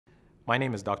My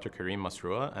name is Dr. Karim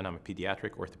Masrouha, and I'm a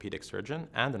pediatric orthopedic surgeon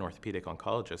and an orthopedic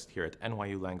oncologist here at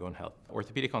NYU Langone Health.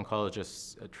 Orthopedic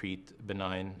oncologists treat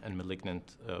benign and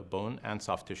malignant bone and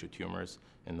soft tissue tumors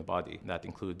in the body. That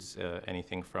includes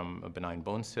anything from a benign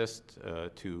bone cyst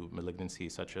to malignancy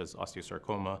such as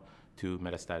osteosarcoma to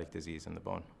metastatic disease in the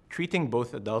bone. Treating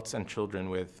both adults and children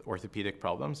with orthopedic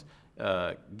problems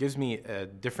gives me a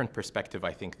different perspective,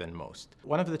 I think, than most.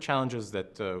 One of the challenges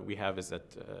that we have is that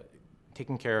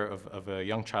taking care of a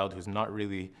young child who's not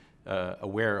really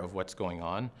aware of what's going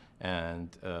on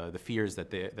and the fears that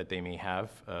they may have,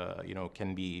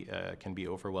 can be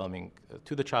overwhelming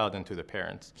to the child and to the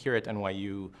parents. Here at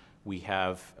NYU, we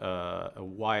have a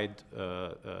wide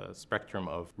spectrum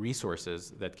of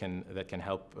resources that can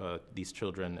help these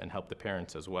children and help the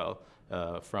parents as well.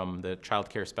 From the child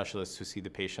care specialists who see the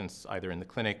patients either in the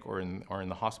clinic or in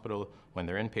the hospital when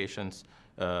they're inpatients,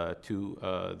 to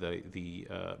the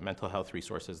mental health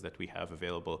resources that we have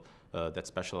available that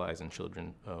specialize in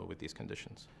children with these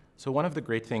conditions. So one of the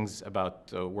great things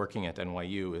about working at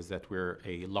NYU is that we're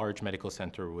a large medical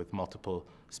center with multiple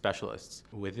specialists.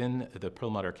 Within the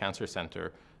Perlmutter Cancer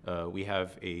Center, we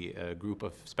have a group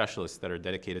of specialists that are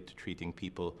dedicated to treating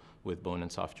people with bone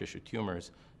and soft tissue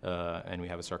tumors, and we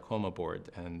have a sarcoma board.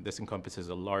 And this encompasses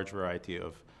a large variety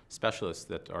of specialists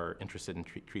that are interested in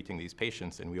treating these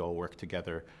patients, and we all work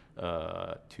together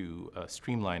to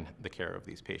streamline the care of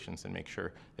these patients and make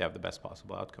sure they have the best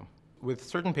possible outcome. With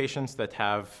certain patients that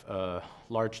have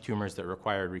large tumors that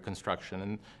require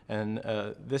reconstruction, and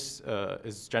this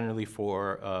is generally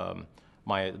for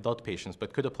my adult patients,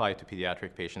 but could apply to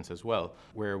pediatric patients as well,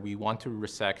 where we want to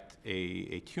resect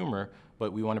a tumor,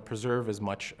 but we want to preserve as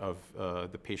much of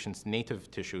the patient's native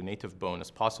tissue, native bone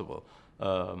as possible.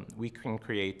 We can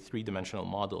create three-dimensional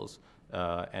models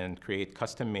and create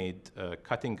custom-made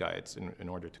cutting guides in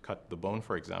order to cut the bone,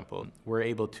 for example. We're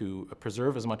able to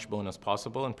preserve as much bone as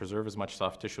possible and preserve as much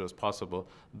soft tissue as possible,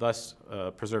 thus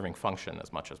preserving function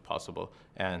as much as possible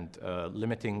and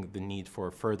limiting the need for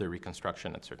further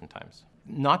reconstruction at certain times.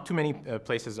 Not too many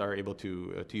places are able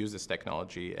to use this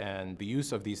technology, and the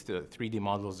use of these 3D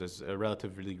models is a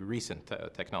relatively recent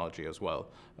technology as well.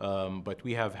 But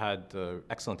we have had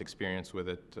excellent experience with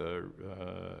it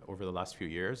over the last few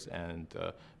years, and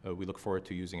we look forward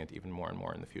to using it even more and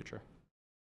more in the future.